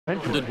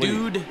The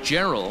dude,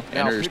 Gerald,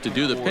 enters to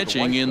do the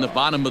pitching in the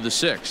bottom of the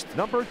sixth.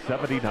 Number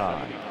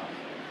 79,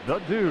 the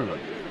dude,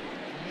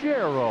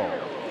 Gerald.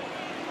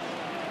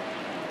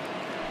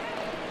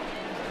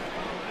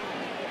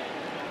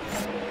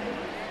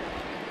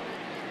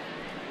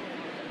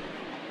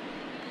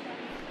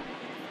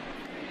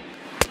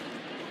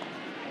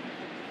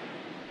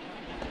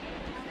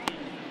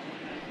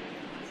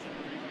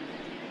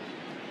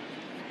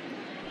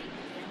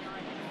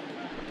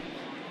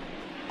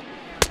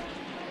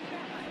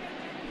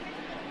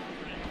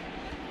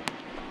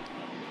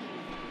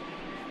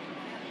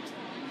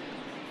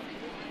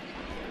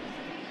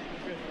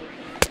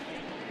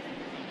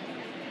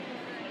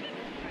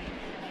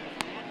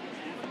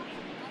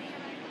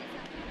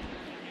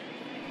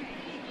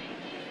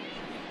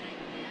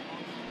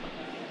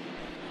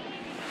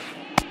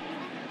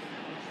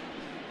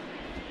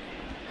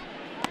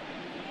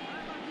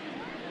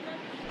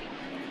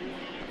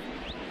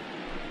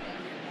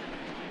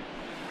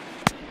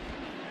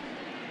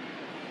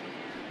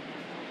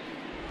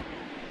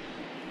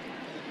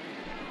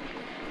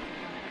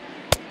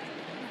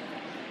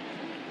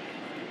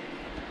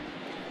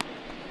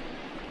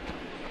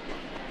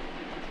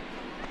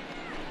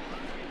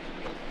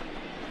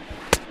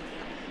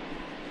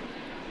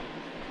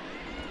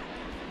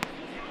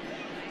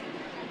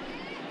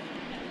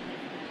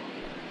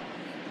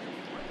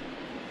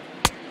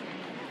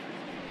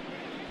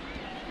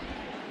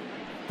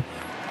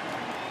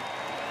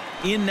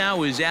 In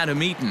now is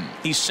Adam Eaton.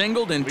 He's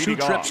singled in 2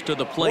 trips to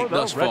the plate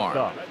thus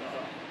far.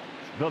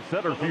 The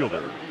center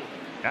fielder,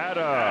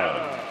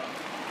 Adam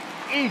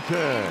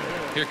Eaton.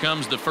 Here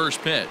comes the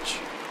first pitch.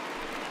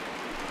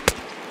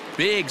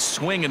 Big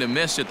swing and a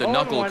miss at the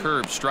knuckle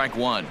curve, strike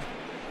one.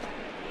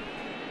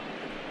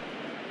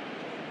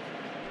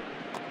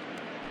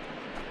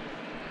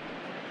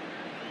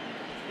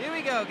 Here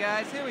we go,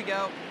 guys. Here we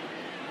go.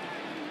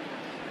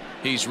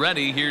 He's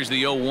ready. Here's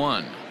the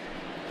 0-1.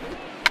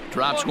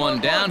 Drops one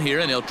down here,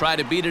 and he'll try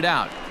to beat it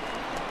out.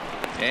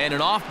 And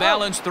an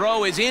off-balance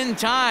throw is in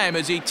time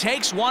as he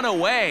takes one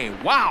away.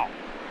 Wow.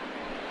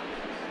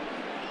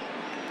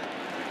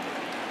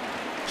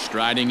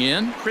 Striding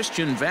in,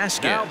 Christian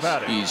Vasquez.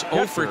 He's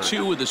 0 for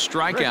 2 with a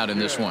strikeout in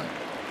this one.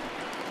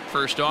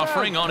 First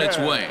offering on its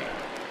way.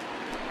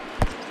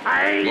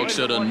 Looks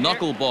at a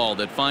knuckleball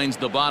that finds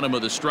the bottom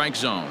of the strike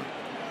zone.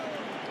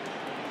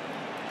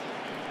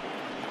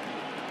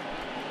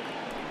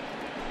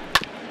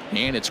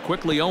 And it's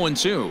quickly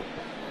 0-2.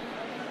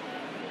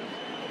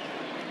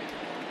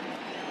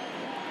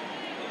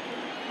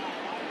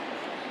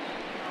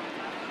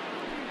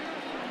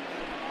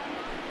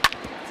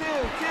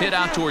 Hit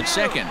out towards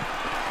second.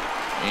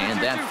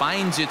 And that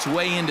finds its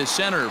way into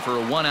center for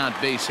a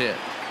 1-out base hit.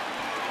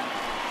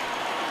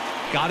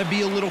 Got to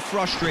be a little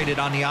frustrated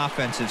on the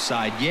offensive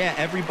side. Yeah,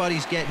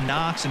 everybody's getting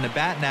knocks and the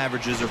batting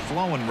averages are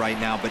flowing right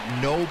now, but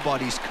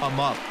nobody's come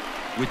up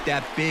with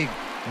that big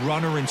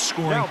runner in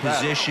scoring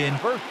position,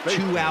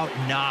 2-out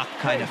knock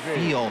kind of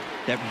feel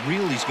that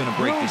really is going to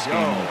break this game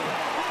over.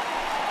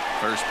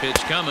 First pitch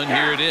coming.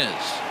 Here it is.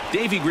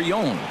 Davy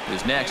Grillon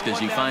is next as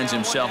he finds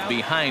himself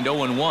behind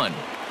 0-1.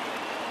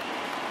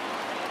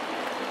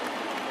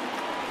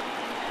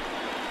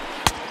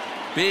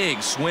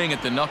 Big swing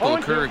at the knuckle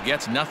curve,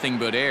 gets nothing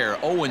but air.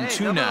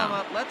 0-2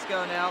 now. Let's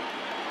go now.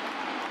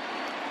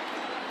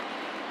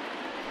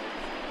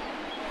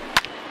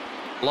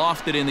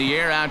 Lofted in the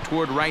air out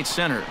toward right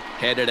center.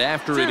 Headed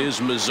after it is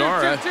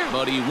Mazzara,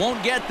 but he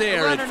won't get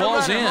there. It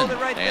falls in.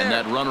 And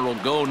that runner will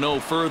go no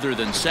further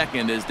than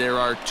second as there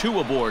are 2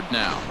 aboard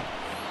now.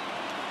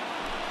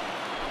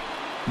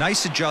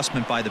 Nice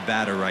adjustment by the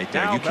batter right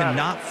there. You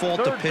cannot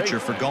fault the pitcher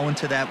for going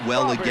to that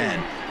well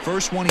again.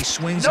 First one he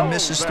swings and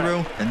misses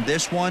through, and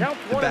this one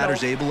the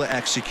batter's able to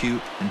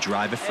execute and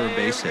drive it for a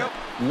base hit.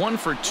 1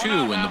 for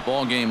 2 in the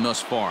ball game thus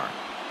far.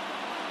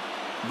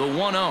 The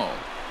 1-0.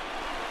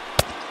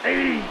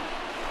 80.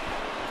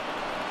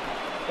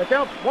 That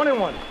counts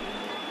 1-1.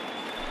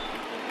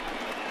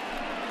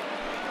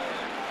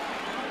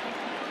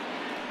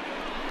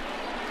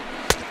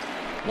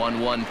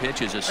 One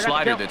pitch is a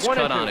slider that's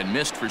cut on and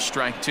missed for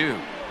strike 2.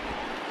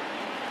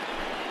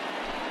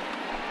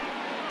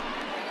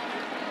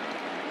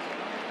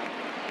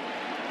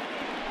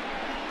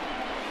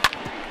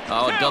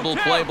 Oh, double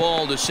play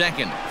ball to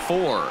second.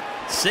 4,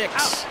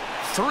 6,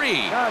 3.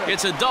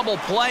 It's a double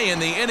play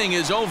and the inning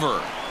is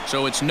over.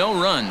 So it's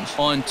no runs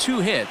on 2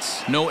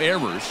 hits, no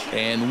errors,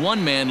 and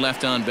 1 man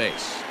left on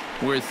base.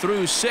 We're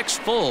through 6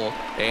 full,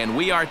 and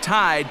we are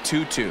tied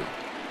 2-2.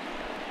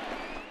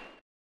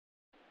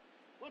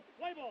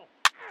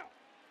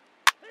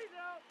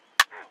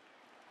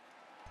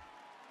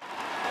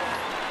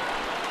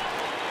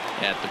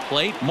 At the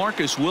plate,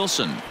 Marcus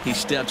Wilson. He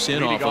steps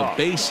in off a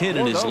base hit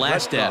in his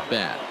last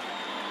at-bat.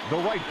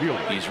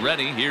 He's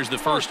ready. Here's the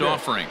first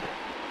offering.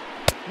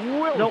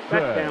 Nope,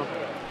 that's down.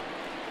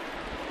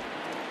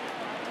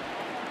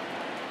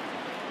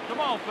 Come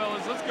on,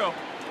 fellas, let's go.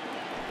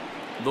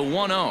 The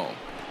 1-0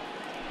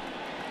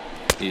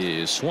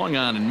 is swung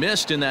on and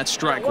missed, and that's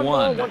strike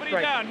 1. Put it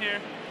down here.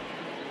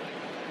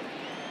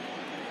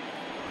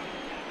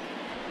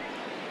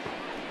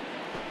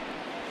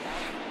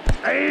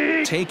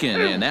 Taken,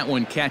 and that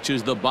one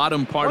catches the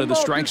bottom part of the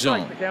strike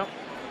zone.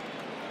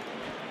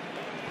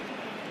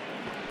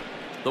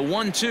 The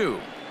 1-2.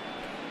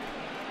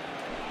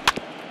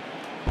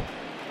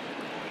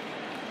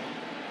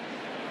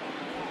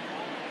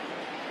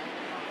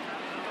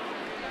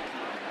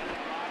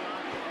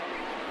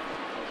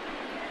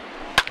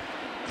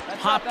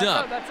 Hopped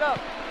up.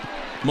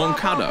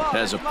 Moncada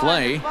has a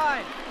play,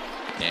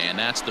 and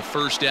that's the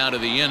first out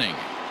of the inning.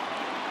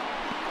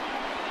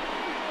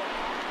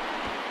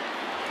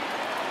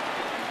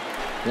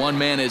 One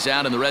man is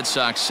out in the Red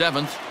Sox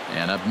 7th,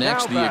 and up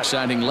next the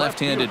exciting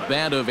left-handed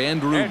bat of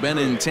Andrew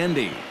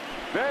Benintendi.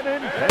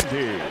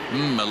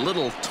 A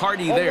little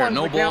tardy there.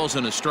 No balls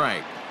and a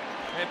strike.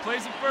 Hey,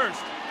 plays it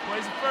first.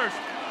 Plays it first.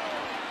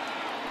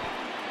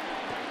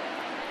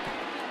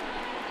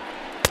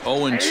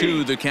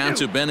 0-2 the count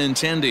to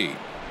Benintendi.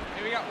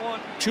 Hey, we got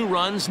one. 2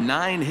 runs,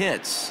 9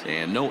 hits,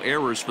 and no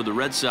errors for the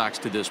Red Sox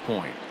to this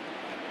point.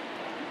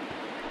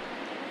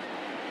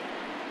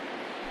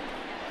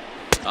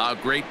 A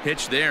great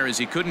pitch there as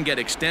he couldn't get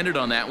extended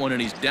on that one,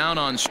 and he's down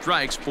on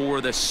strikes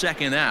for the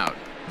second out.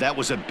 That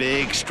was a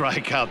big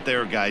strikeout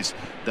there, guys.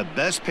 The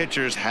best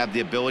pitchers have the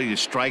ability to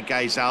strike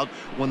guys out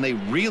when they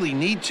really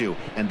need to,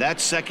 and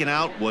that second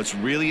out was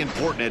really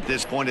important at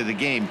this point of the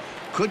game.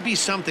 Could be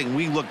something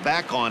we look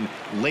back on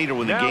later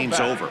when the game's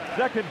over.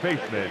 Second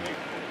baseman,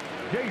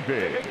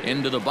 David.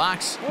 Into the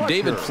box,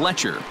 David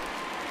Fletcher.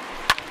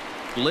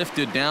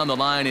 Lifted down the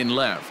line in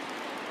left.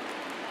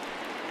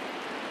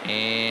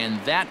 And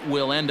that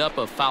will end up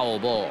a foul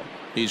ball.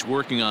 He's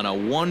working on a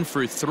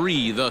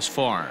 1-for-3 thus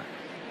far.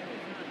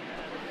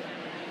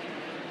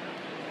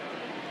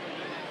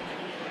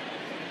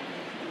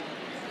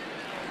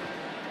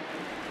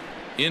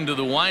 Into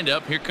the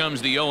windup, here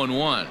comes the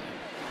 0-1.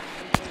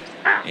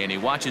 And he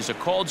watches a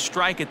called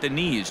strike at the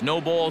knees.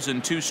 No balls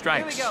and 2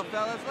 strikes. Here we go,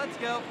 fellas. Let's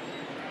go.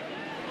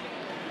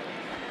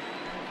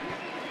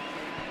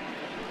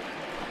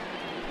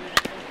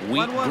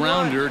 Weak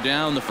grounder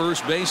down the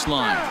first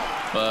baseline.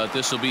 But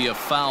this will be a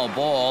foul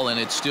ball, and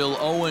it's still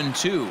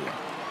 0-2.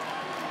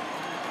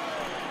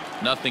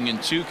 Nothing in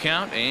 2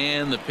 count,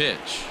 and the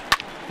pitch.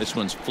 This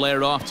one's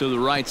flared off to the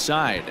right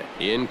side.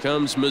 In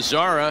comes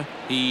Mazzara.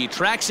 He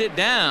tracks it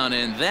down,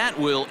 and that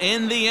will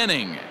end the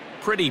inning.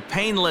 Pretty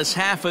painless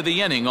half of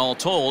the inning, all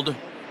told.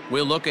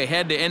 We'll look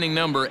ahead to inning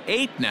number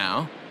 8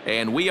 now,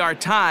 and we are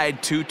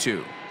tied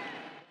 2-2.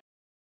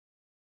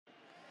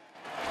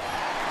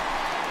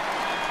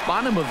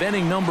 Bottom of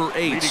inning number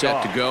 8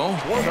 set to go.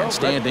 And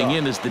standing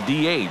in is the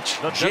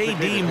DH,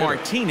 J.D.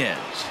 Martinez.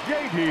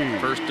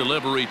 First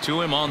delivery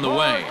to him on the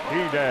way.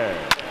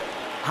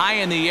 High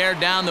in the air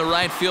down the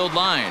right field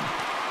line.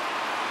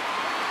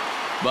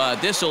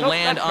 But this will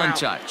land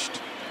untouched.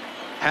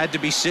 Had to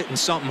be sitting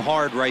something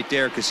hard right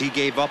there because he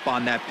gave up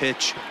on that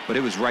pitch, but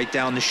it was right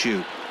down the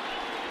chute.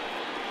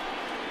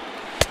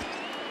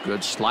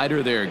 Good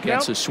slider there,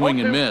 gets a swing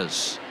and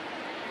miss.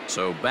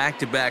 So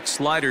back-to-back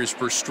sliders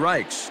for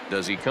strikes.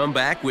 Does he come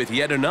back with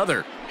yet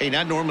another? Hey,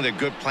 not normally a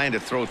good plan to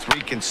throw 3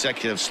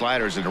 consecutive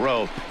sliders in a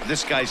row.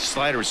 This guy's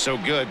slider is so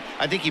good,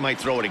 I think he might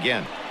throw it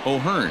again.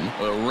 O'Hearn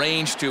will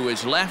range to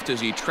his left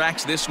as he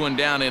tracks this one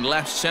down in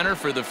left center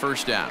for the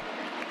first out.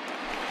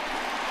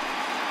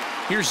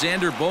 Here's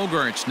Xander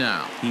Bogaerts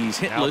now. He's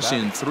hitless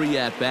in 3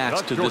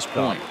 at-bats to this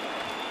point.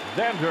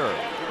 Xander.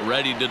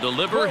 Ready to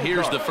deliver.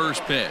 Here's the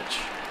first pitch.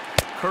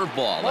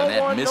 Curveball, and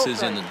that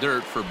misses in the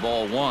dirt for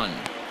ball 1.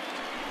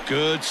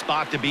 Good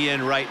spot to be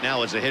in right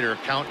now as a hitter.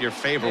 Count your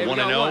favor,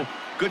 1-0.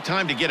 Good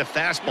time to get a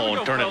fastball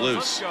and turn it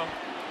loose.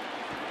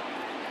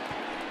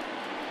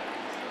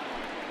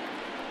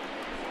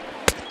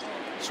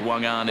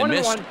 Swung on and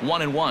missed.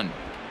 1-1.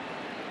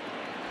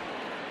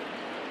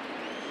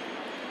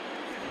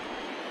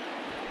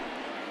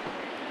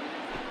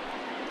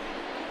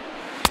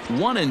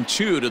 One and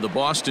 2 to the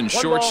Boston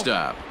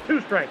shortstop. 2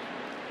 strikes.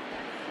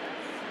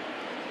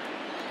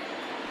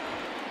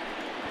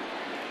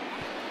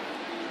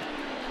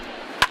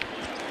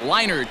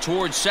 Liner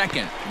towards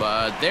second,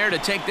 but there to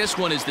take this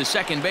one is the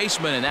second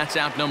baseman, and that's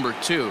out number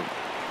 2.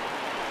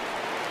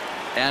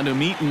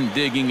 Adam Eaton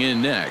digging in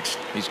next.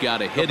 He's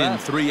got a hit in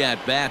 3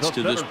 at-bats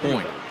to this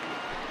point.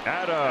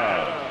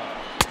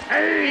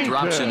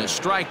 Drops in a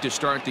strike to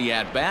start the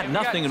at-bat.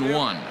 Nothing in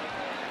 1.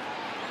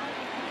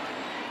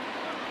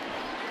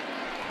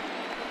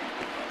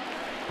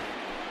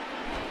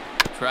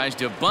 Tries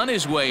to bunt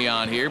his way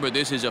on here, but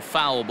this is a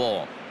foul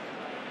ball.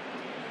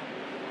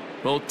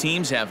 Both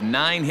teams have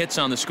 9 hits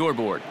on the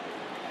scoreboard.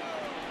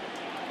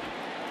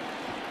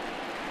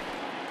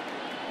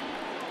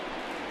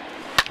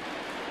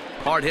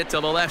 Hard hit to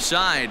the left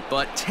side,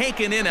 but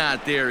taken in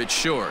out there at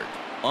short.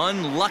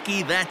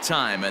 Unlucky that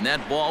time, and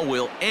that ball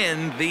will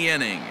end the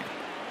inning.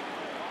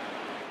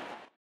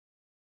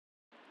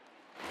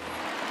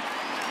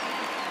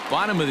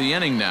 Bottom of the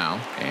inning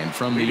now, and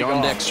from the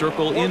on-deck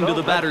circle into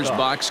the batter's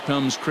box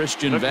comes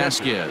Christian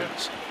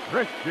Vasquez.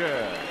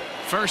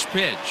 First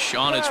pitch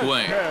on its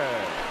way.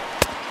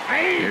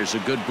 Here's a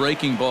good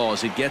breaking ball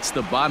as it gets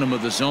the bottom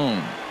of the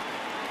zone.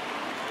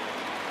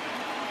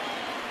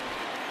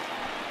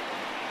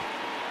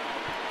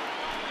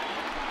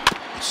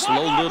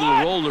 Slow little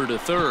roller to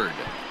third.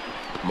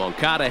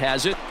 Moncada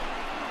has it.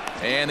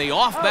 And the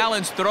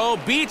off-balance throw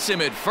beats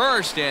him at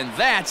first, and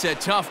that's a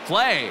tough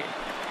play.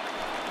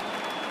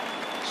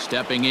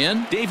 Stepping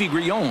in, Davy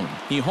Grion.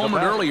 He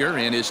homered earlier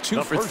and is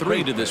 2 for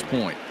 3 to this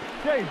point.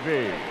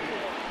 Davy.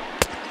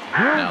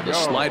 Now the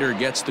slider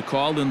gets the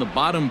call in the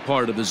bottom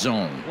part of the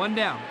zone. One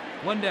down.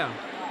 One down.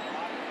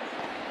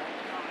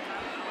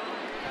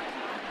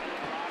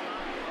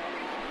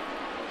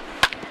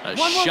 A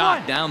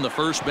shot down the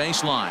first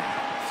baseline.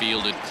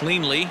 Fielded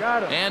cleanly,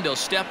 and he'll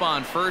step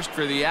on first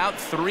for the out.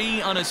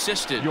 3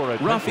 unassisted.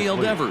 Rafael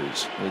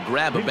Devers will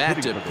grab a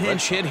bat to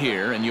pinch hit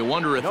here, and you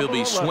wonder if he'll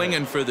be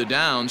swinging for the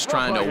downs,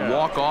 trying to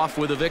walk off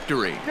with a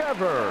victory.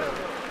 Devers.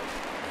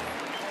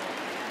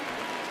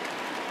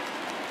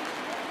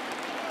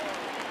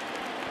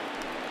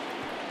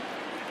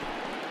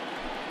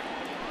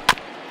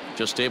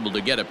 Just able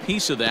to get a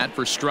piece of that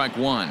for strike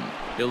 1.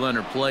 He'll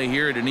enter play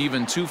here at an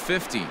even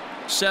 250.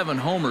 7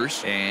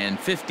 homers and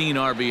 15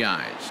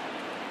 RBIs.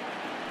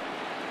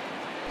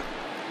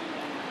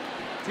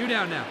 2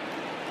 down now.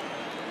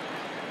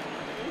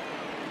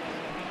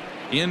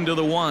 Into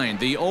the wind,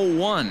 the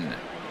 0-1.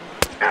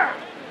 Hey,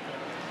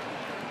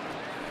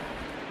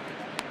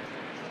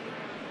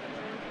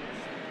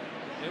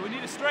 we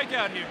need a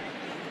strikeout here.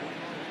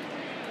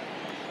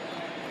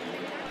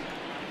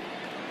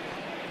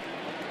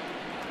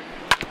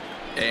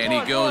 And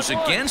he goes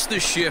against the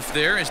shift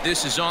there as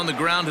this is on the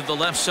ground to the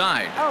left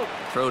side.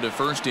 Throw to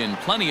first in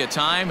plenty of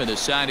time, and the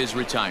side is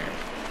retired.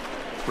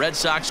 Red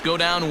Sox go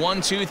down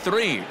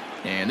 1-2-3,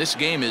 and this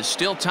game is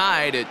still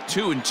tied at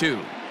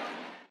 2-2.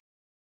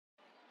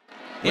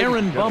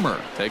 Aaron Bummer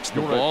takes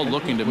the ball,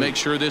 looking to make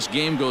sure this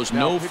game goes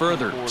no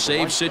further.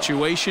 Save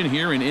situation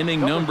here in inning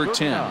number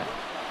 10.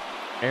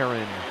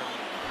 Aaron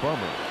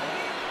Bummer.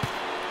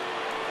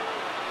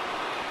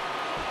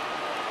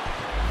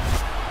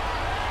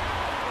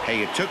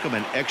 Hey, it took them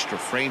an extra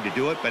frame to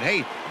do it, but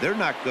hey, they're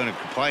not going to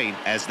complain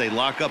as they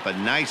lock up a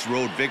nice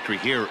road victory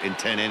here in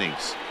 10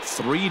 innings.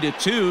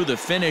 3-2 the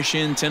finish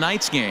in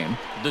tonight's game.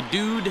 The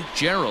dude,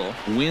 Gerald,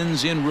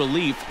 wins in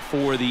relief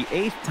for the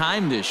 8th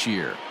time this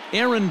year.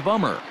 Aaron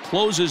Bummer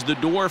closes the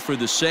door for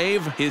the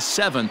save, his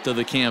 7th of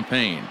the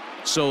campaign.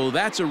 So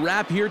that's a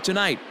wrap here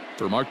tonight.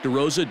 For Mark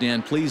DeRosa,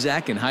 Dan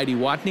Plesac, and Heidi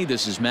Watney,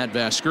 this is Matt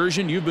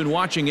Vasgersian. You've been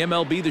watching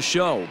MLB The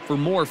Show. For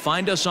more,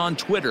 find us on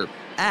Twitter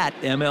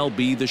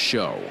 @MLB The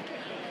Show.